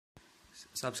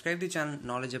Subscribe the channel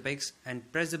Knowledge Apex and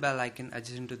press the bell icon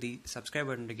adjacent to the subscribe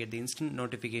button to get the instant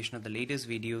notification of the latest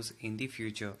videos in the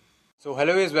future. So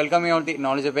hello guys, welcome you on the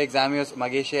Knowledge Apex. I'm your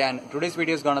Magesh and today's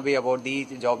video is going to be about the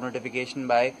job notification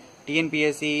by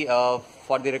TNPSC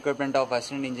for the recruitment of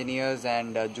assistant engineers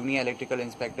and junior electrical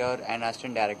inspector and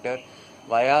assistant director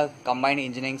via combined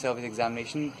engineering service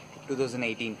examination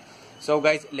 2018. So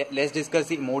guys, let's discuss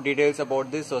the more details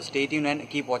about this, so stay tuned and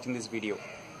keep watching this video.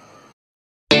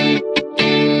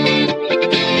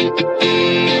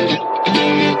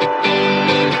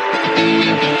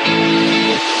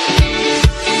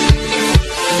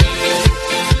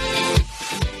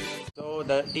 So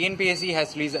the TNPSC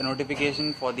has released a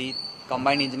notification for the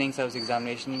combined engineering service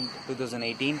examination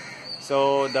 2018.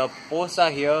 So the posts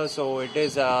are here. So it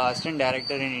is assistant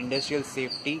director in industrial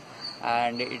safety,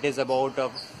 and it is about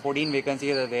 14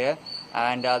 vacancies are there.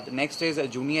 And the next is a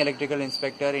junior electrical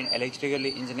inspector in electrical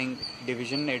engineering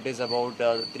division. It is about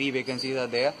 3 vacancies are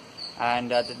there.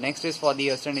 And the next is for the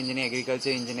assistant engineer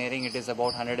agriculture engineering. It is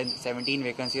about 117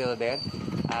 vacancies are there.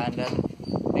 And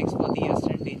next for the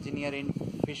assistant engineer in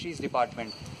fisheries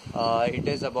department, it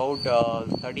is about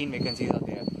 13 vacancies are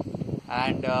there.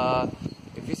 And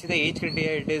if you see the age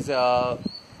criteria, it is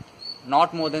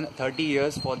not more than 30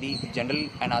 years for the general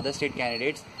and other state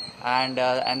candidates, and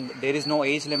there is no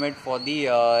age limit for the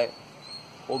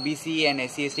OBC and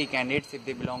SC/ST candidates if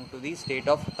they belong to the state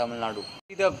of Tamil Nadu.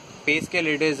 The pay scale,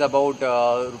 it is about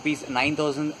rupees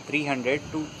 9,300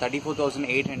 to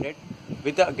 34,800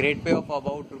 with a grade pay of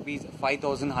about rupees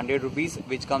 5,100 rupees,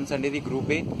 which comes under the Group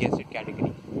A guested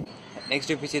category. Next,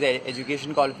 if you see the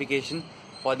education qualification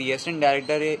for the assistant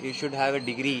director, you should have a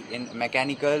degree in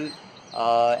mechanical,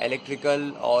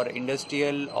 electrical or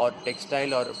industrial or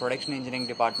textile or production engineering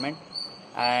department.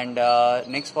 And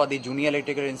next for the junior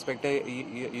electrical inspector,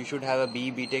 you should have a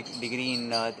BE BTech degree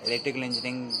in electrical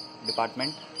engineering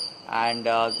department. And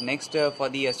next for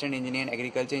the assistant engineer in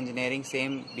agriculture engineering,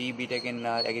 same BE BTech in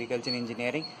agriculture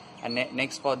engineering. And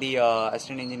next for the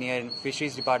assistant engineer in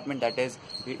fisheries department, that is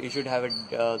you should have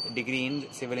a degree in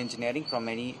civil engineering from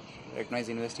any recognized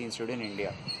university institute in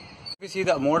India. If you see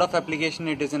the mode of application,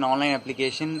 it is an online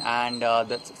application, and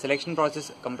the selection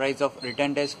process comprises of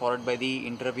written test followed by the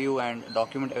interview and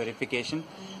document verification.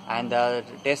 And the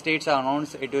test dates are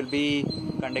announced. It will be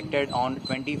conducted on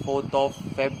 24th of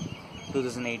Feb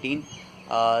 2018,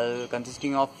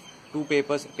 consisting of 2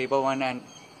 papers, paper 1 and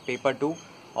paper 2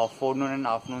 of forenoon and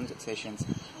afternoon sessions.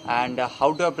 And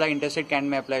how to apply? Interested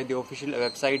can apply the official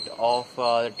website of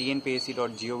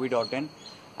tnpsc.gov.in,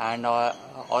 and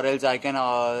or else I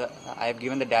have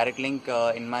given the direct link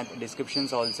in my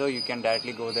descriptions also. You can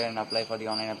directly go there and apply for the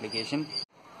online application.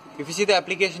 If you see the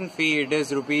application fee, it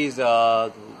is rupees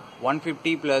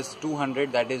 150 plus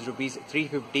 200, that is rupees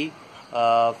 350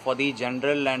 for the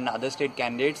general and other state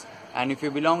candidates. And if you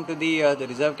belong to the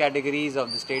reserve categories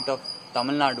of the state of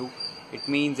Tamil Nadu, it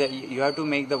means you have to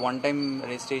make the one-time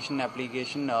registration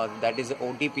application, that is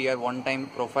OTP or one-time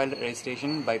profile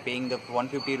registration, by paying the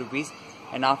 150 rupees.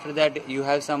 And after that you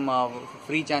have some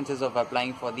free chances of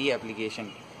applying for the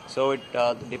application. So it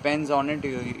depends on it.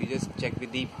 You just check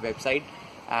with the website.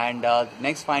 And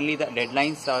next, finally, the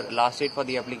deadlines are last date for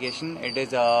the application. It is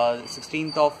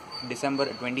 16th of December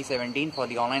 2017 for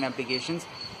the online applications,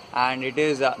 and it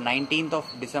is 19th of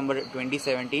December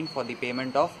 2017 for the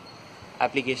payment of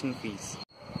application fees.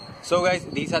 So guys,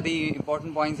 these are the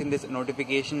important points in this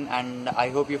notification, and I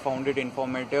hope you found it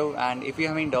informative. And if you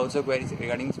have any doubts or queries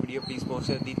regarding this video, please post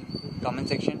it in the comment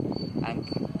section. And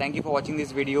thank you for watching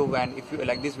this video, and if you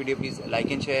like this video, please like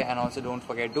and share, and also don't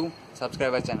forget to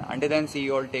subscribe our channel. Until then, see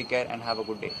you all, take care and have a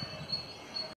good day.